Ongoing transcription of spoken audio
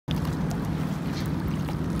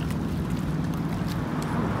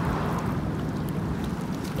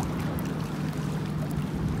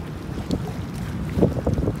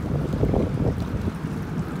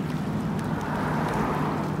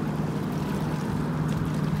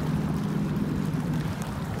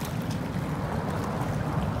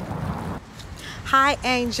Hi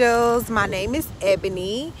angels, my name is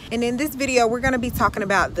Ebony, and in this video we're going to be talking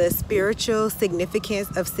about the spiritual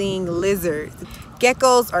significance of seeing lizards.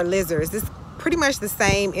 Geckos or lizards. It's pretty much the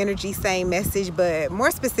same energy, same message, but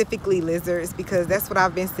more specifically lizards, because that's what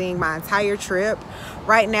I've been seeing my entire trip.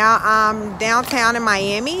 Right now I'm downtown in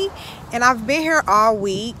Miami and I've been here all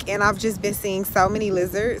week and I've just been seeing so many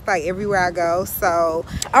lizards like everywhere I go. So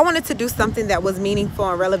I wanted to do something that was meaningful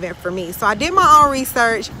and relevant for me. So I did my own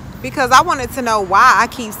research because I wanted to know why I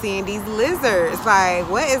keep seeing these lizards. Like,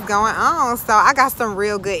 what is going on? So I got some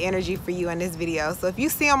real good energy for you in this video. So if you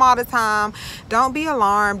see them all the time, don't be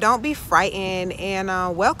alarmed, don't be frightened,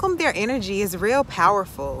 and welcome their energy. Is real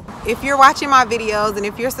powerful. If you're watching my videos and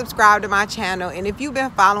if you're subscribed to my channel and if you've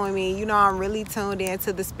been following me, you know I'm really tuned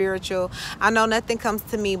into the spiritual. I know nothing comes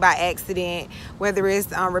to me by accident, whether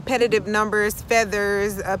it's repetitive numbers,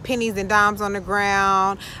 feathers, pennies and dimes on the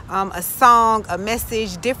ground, a song, a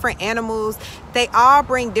message, different animals. They all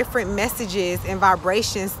bring different messages and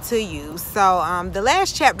vibrations to you. So the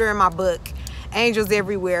last chapter in my book, Angels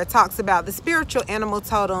Everywhere, talks about the spiritual animal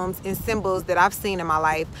totems and symbols that I've seen in my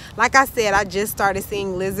life. Like I said, I just started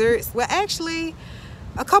seeing lizards. Well, actually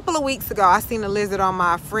a couple of weeks ago I seen a lizard on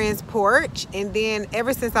my friend's porch, and then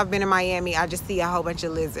ever since I've been in Miami I just see a whole bunch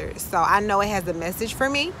of lizards. So I know it has a message for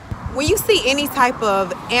me. When you see any type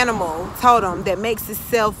of animal totem that makes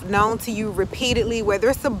itself known to you repeatedly, whether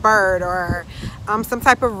it's a bird or some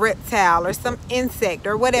type of reptile or some insect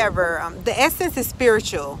or whatever, the essence is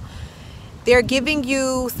spiritual. They're giving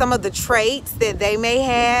you some of the traits that they may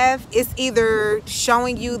have. It's either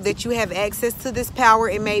showing you that you have access to this power.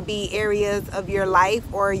 It may be areas of your life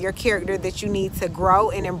or your character that you need to grow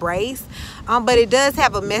and embrace. But it does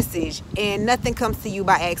have a message, and nothing comes to you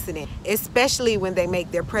by accident, especially when they make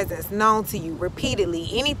their presence known to you repeatedly.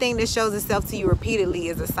 Anything that shows itself to you repeatedly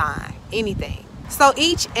is a sign. Anything. So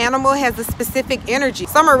each animal has a specific energy.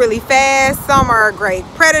 Some are really fast, some are great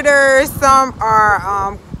predators, some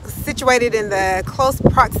are situated in the close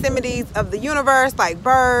proximities of the universe like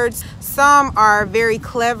birds. Some are very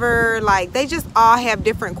clever. Like, they just all have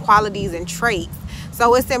different qualities and traits.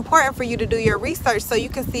 So it's important for you to do your research so you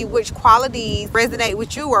can see which qualities resonate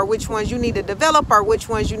with you, or which ones you need to develop, or which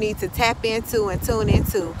ones you need to tap into and tune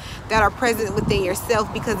into that are present within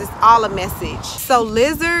yourself, because it's all a message. So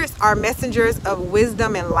lizards are messengers of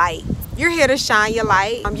wisdom and light. You're here to shine your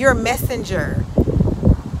light. You're a messenger.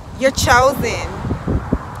 You're chosen.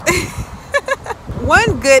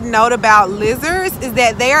 One good note about lizards is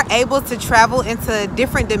that they are able to travel into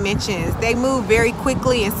different dimensions. They move very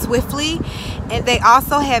quickly and swiftly, and they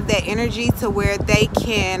also have that energy to where they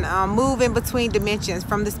can move in between dimensions,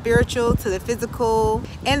 from the spiritual to the physical,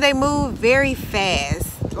 and they move very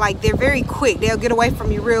fast. Like, they're very quick. They'll get away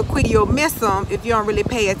from you real quick. You'll miss them if you don't really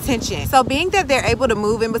pay attention. So being that they're able to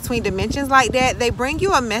move in between dimensions like that, they bring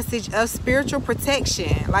you a message of spiritual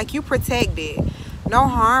protection. Like, you protected. No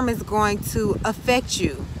harm is going to affect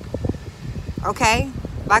you. Okay?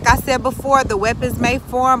 Like I said before, the weapons may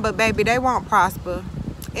form, but baby, they won't prosper.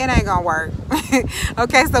 It ain't gonna work.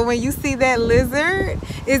 Okay, so when you see that lizard,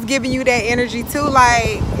 it's giving you that energy too.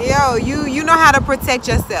 Like, yo, you know how to protect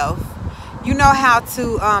yourself. You know how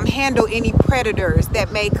to handle any predators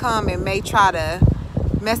that may come and may try to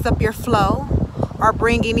mess up your flow or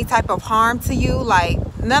bring any type of harm to you.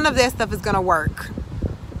 Like, none of that stuff is gonna work.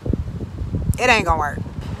 It ain't gonna work.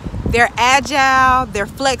 They're agile, they're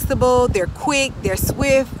flexible, they're quick, they're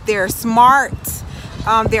swift, they're smart,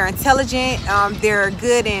 they're intelligent, they're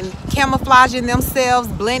good in camouflaging themselves,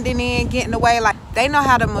 blending in, getting away. Like, they know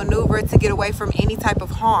how to maneuver to get away from any type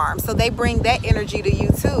of harm. So they bring that energy to you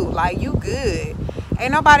too. Like, you good.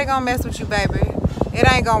 Ain't nobody gonna mess with you, baby.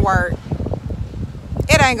 It ain't gonna work.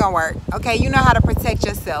 It ain't gonna work. Okay, you know how to protect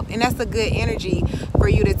yourself, and that's a good energy for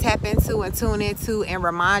you to tap into and tune into and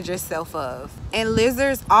remind yourself of. And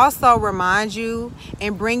lizards also remind you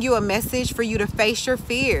and bring you a message for you to face your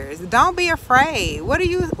fears. Don't be afraid. What are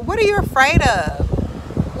you afraid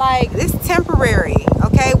of? Like, it's temporary.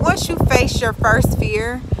 Okay, once you face your first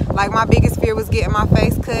fear, like my biggest fear was getting my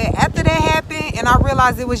face cut. After that happened and I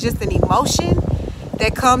realized it was just an emotion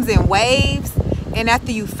that comes in waves, and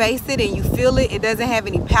after you face it and you feel it, it doesn't have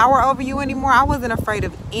any power over you anymore. I wasn't afraid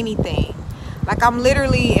of anything. Like, I'm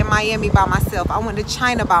literally in Miami by myself. I went to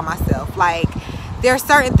China by myself. Like, there are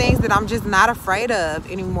certain things that I'm just not afraid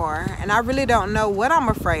of anymore. And I really don't know what I'm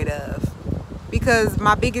afraid of, because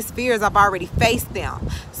my biggest fears, I've already faced them.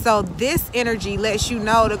 So this energy lets you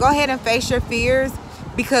know to go ahead and face your fears,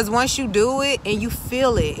 because once you do it and you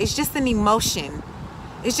feel it, it's just an emotion.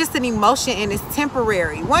 It's just an emotion, and it's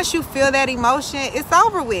temporary. Once you feel that emotion, it's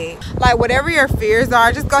over with. Like, whatever your fears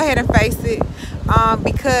are, just go ahead and face it.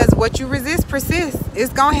 because what you resist persists.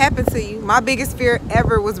 It's gonna happen to you. My biggest fear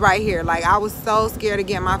ever was right here. Like, I was so scared to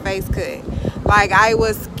get my face cut. Like, I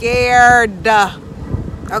was scared.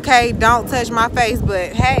 Okay, don't touch my face.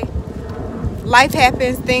 But hey, life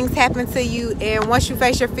happens, things happen to you, and once you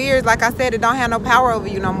face your fears, like I said, it don't have no power over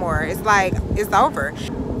you no more. It's like, it's over.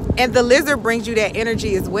 And the lizard brings you that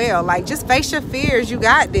energy as well. Like, just face your fears. You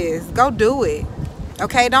got this. Go do it.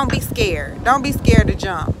 Okay, don't be scared. Don't be scared to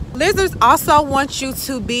jump. Lizards also want you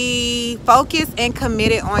to be focused and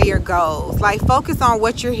committed on your goals. Like, focus on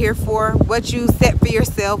what you're here for, what you set for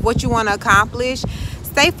yourself, what you want to accomplish.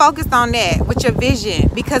 Stay focused on that with your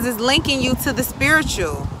vision, because it's linking you to the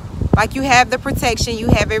spiritual. Like, you have the protection, you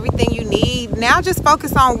have everything you need. Now just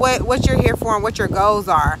focus on what you're here for and what your goals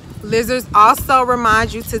are. Lizards also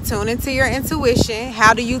remind you to tune into your intuition.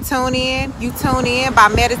 How do you tune in? You tune in by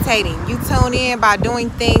meditating. You tune in by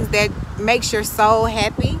doing things that makes your soul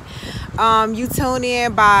happy. You tune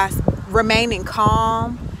in by remaining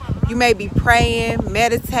calm. You may be praying,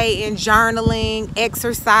 meditating, journaling,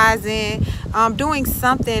 exercising, doing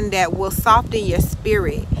something that will soften your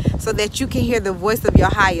spirit so that you can hear the voice of your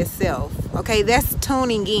higher self. Okay, that's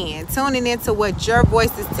tuning into what your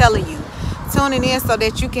voice is telling you. Tuning in so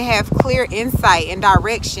that you can have clear insight and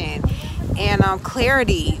direction and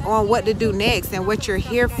clarity on what to do next and what you're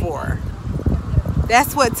here for.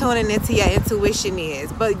 That's what tuning into your intuition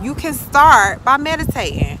is. But you can start by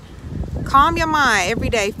meditating. Calm your mind every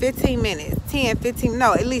day, 15 minutes, 10, 15,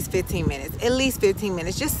 no, at least 15 minutes, at least 15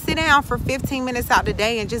 minutes. Just sit down for 15 minutes out the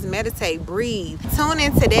day and just meditate, breathe. Tune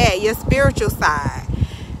into that, your spiritual side,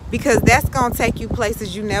 because that's going to take you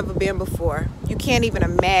places you've never been before. You can't even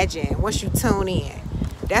imagine once you tune in.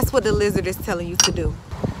 That's what the lizard is telling you to do.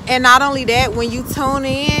 And not only that, when you tune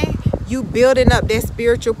in, you building up that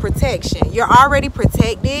spiritual protection. You're already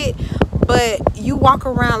protected, but you walk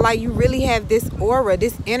around like you really have this aura,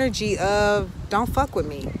 this energy of, don't fuck with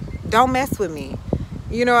me, don't mess with me.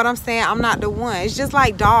 You know what I'm saying? I'm not the one. It's just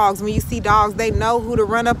like dogs. When you see dogs, they know who to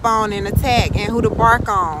run up on and attack and who to bark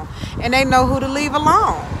on, and they know who to leave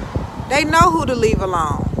alone. They know who to leave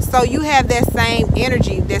alone. So you have that same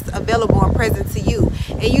energy that's available and present to you,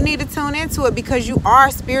 and you need to tune into it because you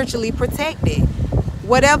are spiritually protected.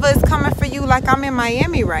 Whatever is coming for you, like I'm in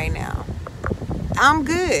Miami right now, I'm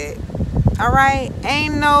good. All right,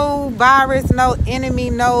 ain't no virus, no enemy,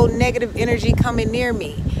 no negative energy coming near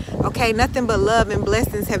me. Okay, nothing but love and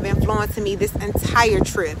blessings have influenced me this entire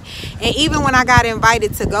trip. And even when I got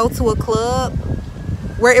invited to go to a club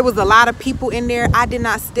where it was a lot of people in there, I did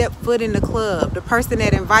not step foot in the club. The person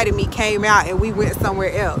that invited me came out and we went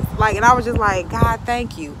somewhere else. Like, and I was just like, God,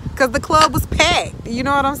 thank you. Because the club was packed. You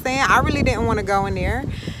know what I'm saying? I really didn't want to go in there.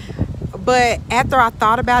 But after I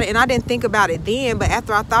thought about it, and I didn't think about it then, but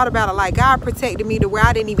after I thought about it, like, God protected me to where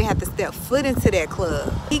I didn't even have to step foot into that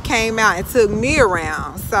club. He came out and took me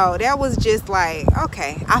around. So that was just like,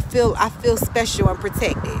 okay, I feel special and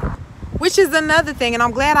protected. Which is another thing, and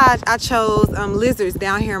I'm glad I chose lizards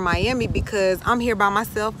down here in Miami, because I'm here by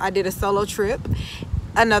myself. I did a solo trip,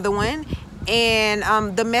 another one. And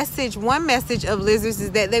one message of lizards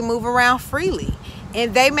is that they move around freely.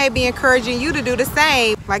 And they may be encouraging you to do the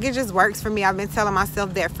same. Like, it just works for me. I've been telling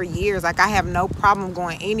myself that for years. Like, I have no problem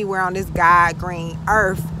going anywhere on this God green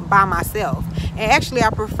earth by myself. And actually, I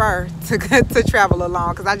prefer to travel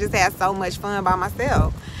alone, because I just had so much fun by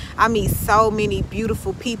myself. I meet so many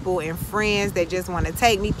beautiful people and friends that just want to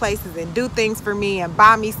take me places and do things for me and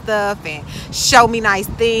buy me stuff and show me nice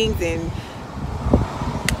things and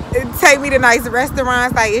take me to nice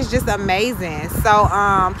restaurants. Like, it's just amazing. So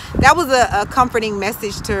that was a comforting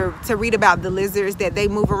message to read about the lizards, that they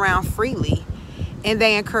move around freely, and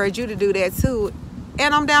they encourage you to do that too.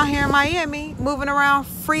 And I'm down here in Miami moving around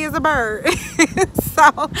free as a bird.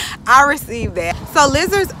 So I received that. So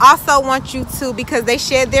lizards also want you to, because they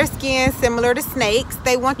shed their skin similar to snakes,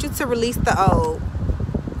 they want you to release the old.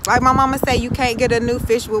 Like my mama say, you can't get a new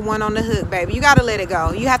fish with one on the hook, baby. You got to let it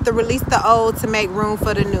go. You have to release the old to make room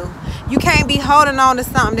for the new. You can't be holding on to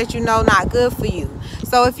something that you know not good for you.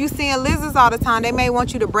 So if you're seeing lizards all the time, they may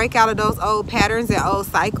want you to break out of those old patterns and old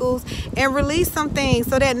cycles and release some things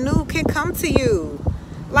so that new can come to you.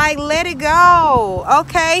 Like, let it go.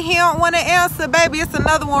 Okay, he don't want to answer, baby. It's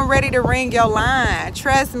another one ready to ring your line.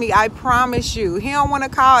 Trust me, I promise you. He don't want to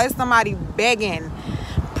call. It's somebody begging,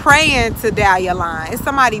 praying to dial your line. It's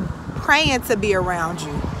somebody praying to be around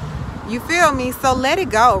you. You feel me? So let it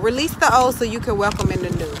go. Release the old so you can welcome in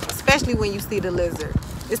the new, especially when you see the lizard.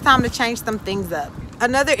 It's time to change some things up.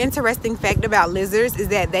 Another interesting fact about lizards is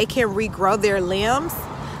that they can regrow their limbs,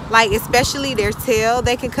 like especially their tail.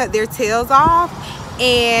 They can cut their tails off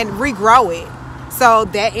and regrow it. So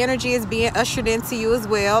that energy is being ushered into you as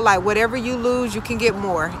well. Like whatever you lose, you can get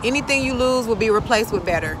more. Anything you lose will be replaced with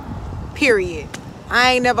better, period.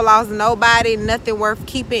 I ain't never lost nobody, nothing worth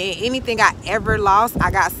keeping. And anything I ever lost, I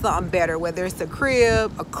got something better. Whether it's a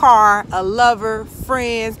crib, a car, a lover,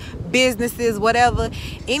 friends, businesses, whatever.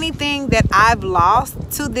 Anything that I've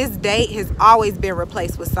lost to this date has always been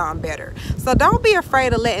replaced with something better. So don't be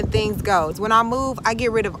afraid of letting things go. When I move, I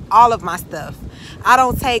get rid of all of my stuff. I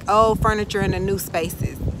don't take old furniture into new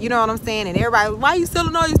spaces. You know what I'm saying? And everybody, why you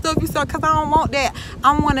selling all your stuff? You sell? Because I don't want that.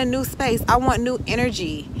 I want a new space. I want new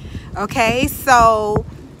energy. Okay, so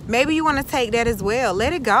maybe you want to take that as well.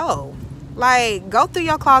 Let it go. Like, go through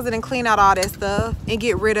your closet and clean out all that stuff and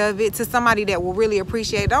get rid of it to somebody that will really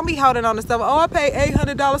appreciate it. Don't be holding on to stuff. Oh, I paid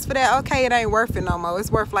 $800 for that. Okay, it ain't worth it no more. It's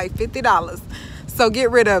worth like $50. So get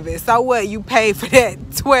rid of it. So what? You paid for that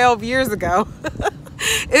 12 years ago.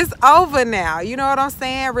 It's over now. You know what I'm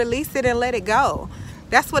saying? Release it and let it go.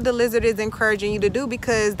 That's what the lizard is encouraging you to do,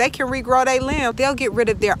 because they can regrow their limb. They'll get rid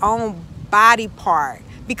of their own body part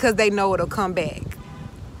because they know it'll come back.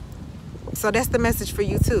 So that's the message for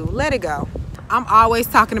you too. Let it go. I'm always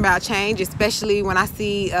talking about change, especially when I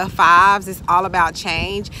see fives. It's all about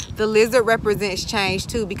change. The lizard represents change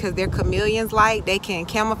too, because they're chameleons. Like, they can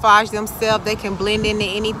camouflage themselves. They can blend into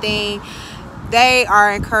anything. They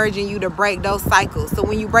are encouraging you to break those cycles. So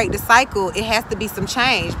when you break the cycle, it has to be some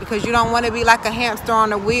change, because you don't want to be like a hamster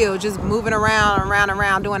on a wheel, just moving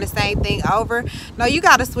around, doing the same thing over. No, you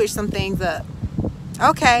got to switch some things up.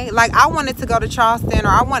 Okay, like I wanted to go to Charleston, or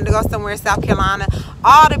I wanted to go somewhere in South Carolina.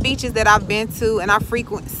 All the beaches that I've been to and I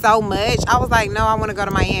frequent so much, I was like, no, I want to go to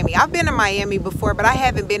Miami. I've been to Miami before, but I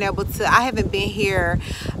haven't been here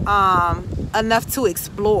enough to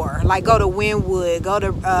explore. Like, go to Wynwood, go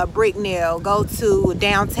to Bricknell, go to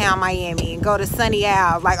downtown Miami, and go to Sunny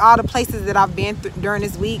Isles. Like, all the places that I've been during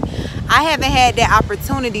this week, I haven't had that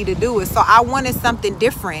opportunity to do it. So I wanted something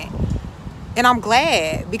different. And I'm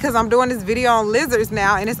glad, because I'm doing this video on lizards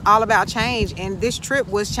now, and it's all about change. And this trip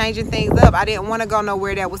was changing things up. I didn't want to go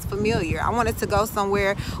nowhere that was familiar. I wanted to go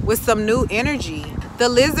somewhere with some new energy. The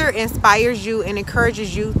lizard inspires you and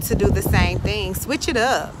encourages you to do the same thing. Switch it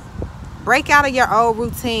up. Break out of your old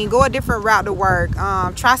routine. Go a different route to work.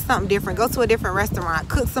 Try something different. Go to a different restaurant.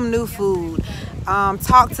 Cook some new food.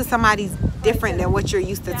 Talk to somebody different than what you're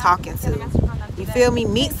used to talking to. You feel me?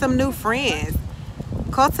 Meet some new friends.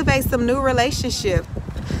 Cultivate some new relationships.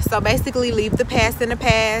 So basically, leave the past in the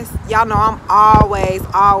past. Y'all know I'm always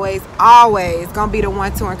gonna be the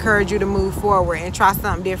one to encourage you to move forward and try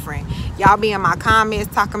something different. Y'all be in my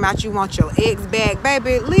comments talking about you want your ex back.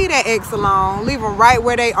 Baby, leave that ex alone. Leave them right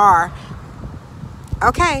where they are.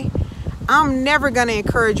 Okay? I'm never gonna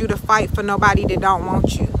encourage you to fight for nobody that don't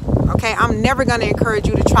want you. Okay? I'm never gonna encourage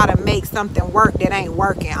you to try to make something work that ain't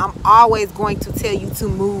working. I'm always going to tell you to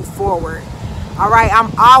move forward. All right,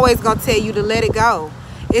 I'm always gonna tell you to let it go.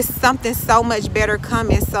 It's something so much better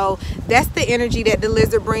coming. So that's the energy that the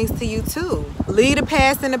lizard brings to you too. Leave the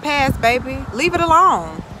past in the past, baby. Leave it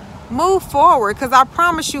alone. Move forward, because I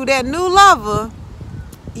promise you that new lover,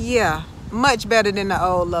 yeah, much better than the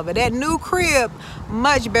old lover. That new crib,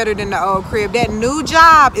 much better than the old crib. That new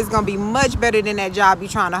job is gonna be much better than that job you're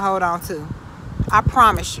trying to hold on to. I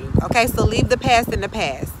promise you. Okay, so leave the past in the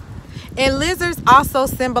past. And lizards also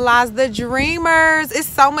symbolize the dreamers. It's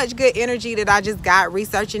so much good energy that I just got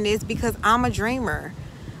researching this, because I'm a dreamer.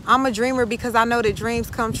 I'm a dreamer because I know that dreams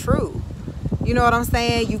come true. You know what I'm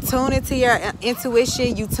saying? You tune into your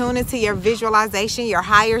intuition, you tune into your visualization, your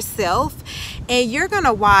higher self, and you're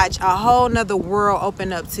gonna watch a whole nother world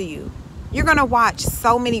open up to you. You're gonna watch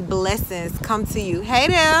so many blessings come to you. Hey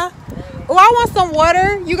there. Oh, I want some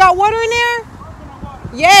water. You got water in there?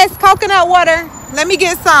 Yes, coconut water. Let me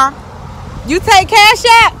get some. You take Cash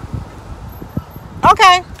App?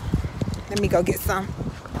 Okay. Let me go get some.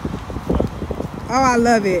 Oh, I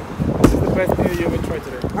love it. This is the best meal you ever tried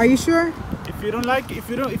today. Are you sure? If you don't like it, if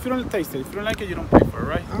you don't taste it, if you don't like it, you don't pay for it,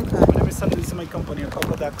 right? Okay. My name is Sunny. This is my company,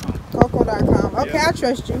 Coco.com. Coco.com. Okay, yeah. I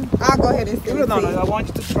trust you. I'll go ahead and see. No, I want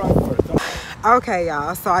you to try it first. Okay,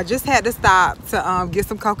 y'all. So I just had to stop to get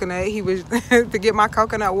some coconut. He was to get my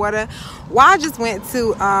coconut water. Well, I just went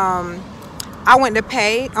to I went to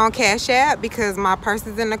pay on Cash App because my purse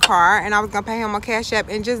is in the car, and I was gonna pay him on Cash App,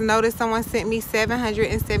 and just noticed someone sent me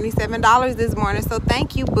 $777 this morning. So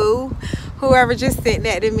thank you, boo, whoever just sent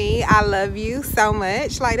that to me. I love you so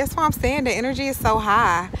much. Like, that's what I'm saying. The energy is so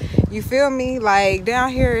high. You feel me? Like,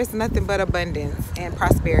 down here it's nothing but abundance and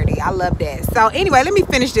prosperity. I love that. So anyway, let me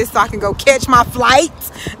finish this so I can go catch my flight.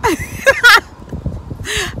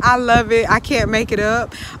 I love it. I can't make it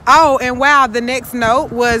up. Oh, and wow, the next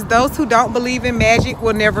note was those who don't believe in magic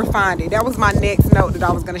will never find it. That was my next note that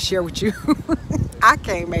I was going to share with you. I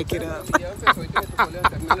can't make it up.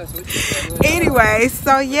 Anyway,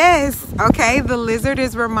 so yes, okay, the lizard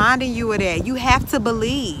is reminding you of that. You have to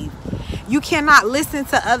believe. You cannot listen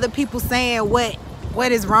to other people saying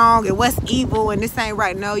what is wrong and what's evil and this ain't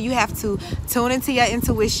right. No, you have to tune into your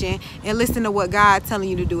intuition and listen to what God's telling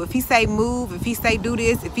you to do. If he say move, if he say do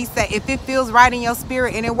this, if it feels right in your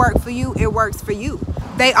spirit and it works for you, it works for you.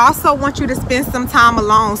 They also want you to spend some time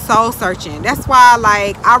alone soul searching. That's why,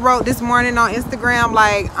 like, I wrote this morning on Instagram,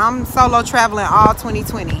 like, I'm solo traveling all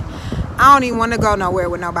 2020. I don't even want to go nowhere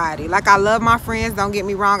with nobody. Like, I love my friends, don't get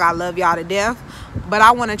me wrong, I love y'all to death, but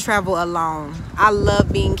I want to travel alone. I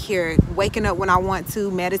love being here, waking up when I want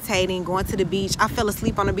to, meditating, going to the beach. I fell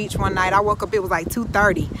asleep on the beach one night. I woke up, it was like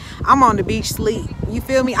 2:30. I'm on the beach sleep. You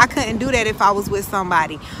feel me? I couldn't do that if I was with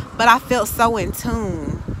somebody, but I felt so in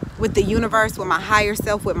tune with the universe, with my higher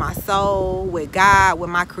self, with my soul, with God,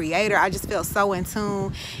 with my creator. I just felt so in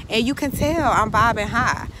tune, and you can tell I'm vibing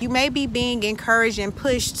high. You may be being encouraged and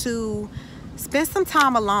pushed to spend some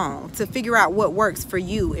time alone to figure out what works for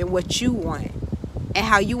you and what you want and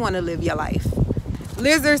how you want to live your life.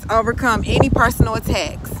 Lizards overcome any personal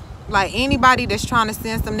attacks. Like, anybody that's trying to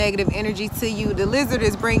send some negative energy to you, the lizard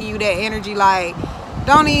is bringing you that energy. Like,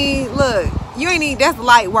 don't even look, you ain't need, that's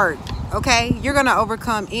light work. Okay, you're gonna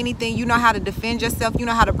overcome anything. You know how to defend yourself, you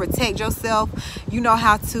know how to protect yourself, you know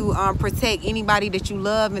how to protect anybody that you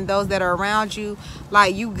love and those that are around you.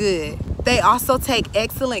 Like, you good. They also take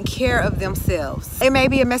excellent care of themselves. It may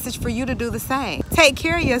be a message for you to do the same. Take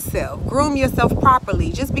care of yourself, groom yourself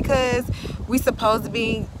properly. Just because we supposed to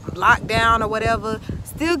be locked down or whatever,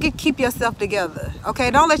 still keep yourself together.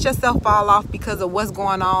 Okay, don't let yourself fall off because of what's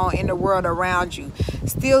going on in the world around you.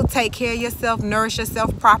 Still take care of yourself, nourish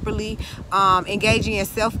yourself properly, engaging in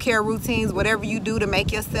self-care routines, whatever you do to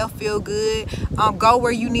make yourself feel good. Go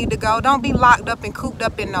where you need to go. Don't be locked up and cooped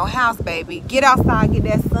up in no house, baby. Get outside, get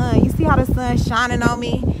that sun. You see how the sun's shining on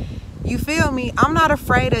me? You feel me? I'm not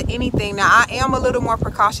afraid of anything. Now, I am a little more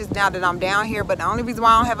precautious now that I'm down here, but the only reason why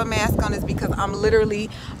I don't have a mask on is because I'm literally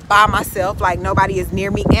by myself. Like, nobody is near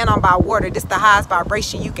me, and I'm by water. This is the highest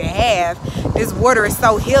vibration you can have. This water is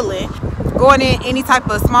so healing. Going in any type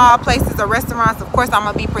of small places or restaurants, of course, I'm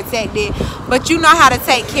going to be protected, but you know how to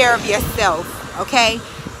take care of yourself, okay?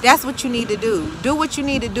 That's what you need to do. Do what you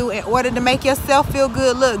need to do in order to make yourself feel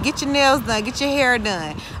good. Look, get your nails done, get your hair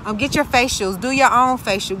done, get your facials, do your own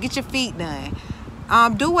facial, get your feet done.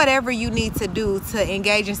 Do whatever you need to do to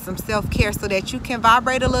engage in some self-care so that you can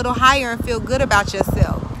vibrate a little higher and feel good about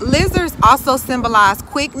yourself. Lizards also symbolize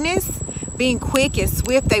quickness, being quick and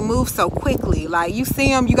swift. They move so quickly. Like, you see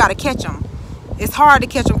them, you got to catch them. It's hard to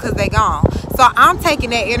catch them because they gone. So I'm taking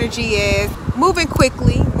that energy as moving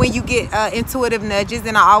quickly when you get intuitive nudges.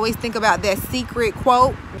 And I always think about that secret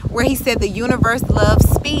quote where he said the universe loves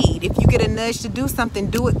speed. If you get a nudge to do something,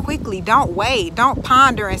 do it quickly. Don't wait. Don't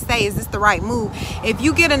ponder and say, is this the right move? If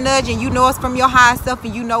you get a nudge and you know it's from your higher self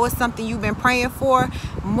and you know it's something you've been praying for,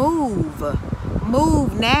 move.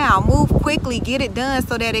 Move now, move quickly, get it done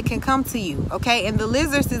so that it can come to you, okay? And the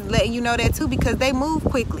lizards is letting you know that too, because they move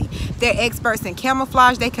quickly. They're experts in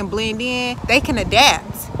camouflage. They can blend in, they can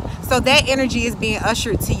adapt. So that energy is being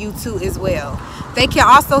ushered to you too as well. They can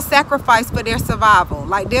also sacrifice for their survival.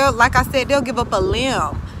 Like I said, they'll give up a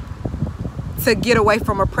limb to get away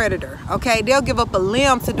from a predator, okay? They'll give up a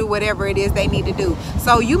limb to do whatever it is they need to do.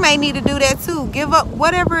 So you may need to do that too. Give up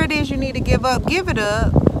whatever it is you need to give up. Give it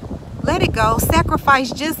up. Let it go.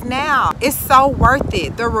 Sacrifice just now. It's so worth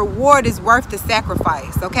it. The reward is worth the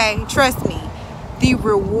sacrifice, okay? Trust me. The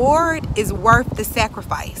reward is worth the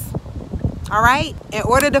sacrifice. All right? In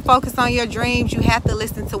order to focus on your dreams, you have to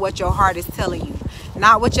listen to what your heart is telling you.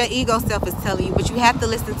 Not what your ego self is telling you, but you have to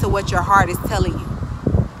listen to what your heart is telling you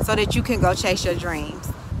so that you can go chase your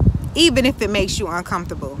dreams, even if it makes you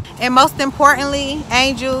uncomfortable. And most importantly,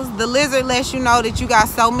 angels, the lizard lets you know that you got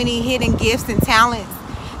so many hidden gifts and talents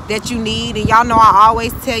that you need. And y'all know I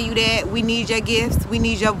always tell you that we need your gifts, we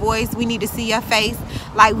need your voice, we need to see your face.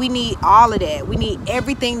 Like, we need all of that. We need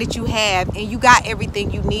everything that you have, and you got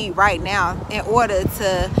everything you need right now in order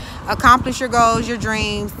to accomplish your goals, your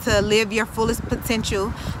dreams, to live your fullest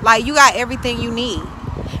potential. Like, you got everything you need.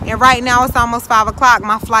 And right now it's almost 5 o'clock.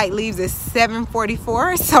 My flight leaves at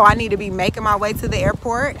 7:44, so I need to be making my way to the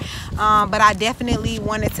airport. But I definitely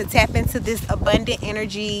wanted to tap into this abundant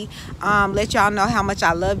energy, let y'all know how much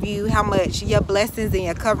I love you, how much your blessings and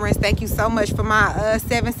your coverings. Thank you so much for my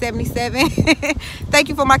 $7.77. Thank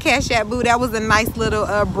you for my Cash App, boo. That was a nice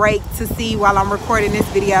little break to see while I'm recording this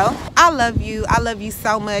video. I love you. I love you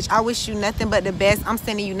so much. I wish you nothing but the best. I'm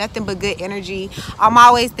sending you nothing but good energy. I'm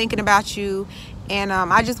always thinking about you. And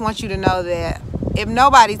I just want you to know that if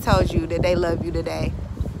nobody told you that they love you today,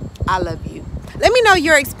 I love you. Let me know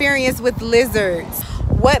your experience with lizards.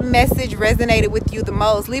 What message resonated with you the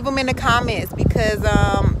most? Leave them in the comments, because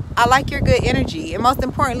I like your good energy. And most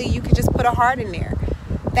importantly, you can just put a heart in there.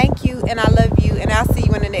 Thank you, and I love you, and I'll see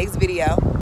you in the next video.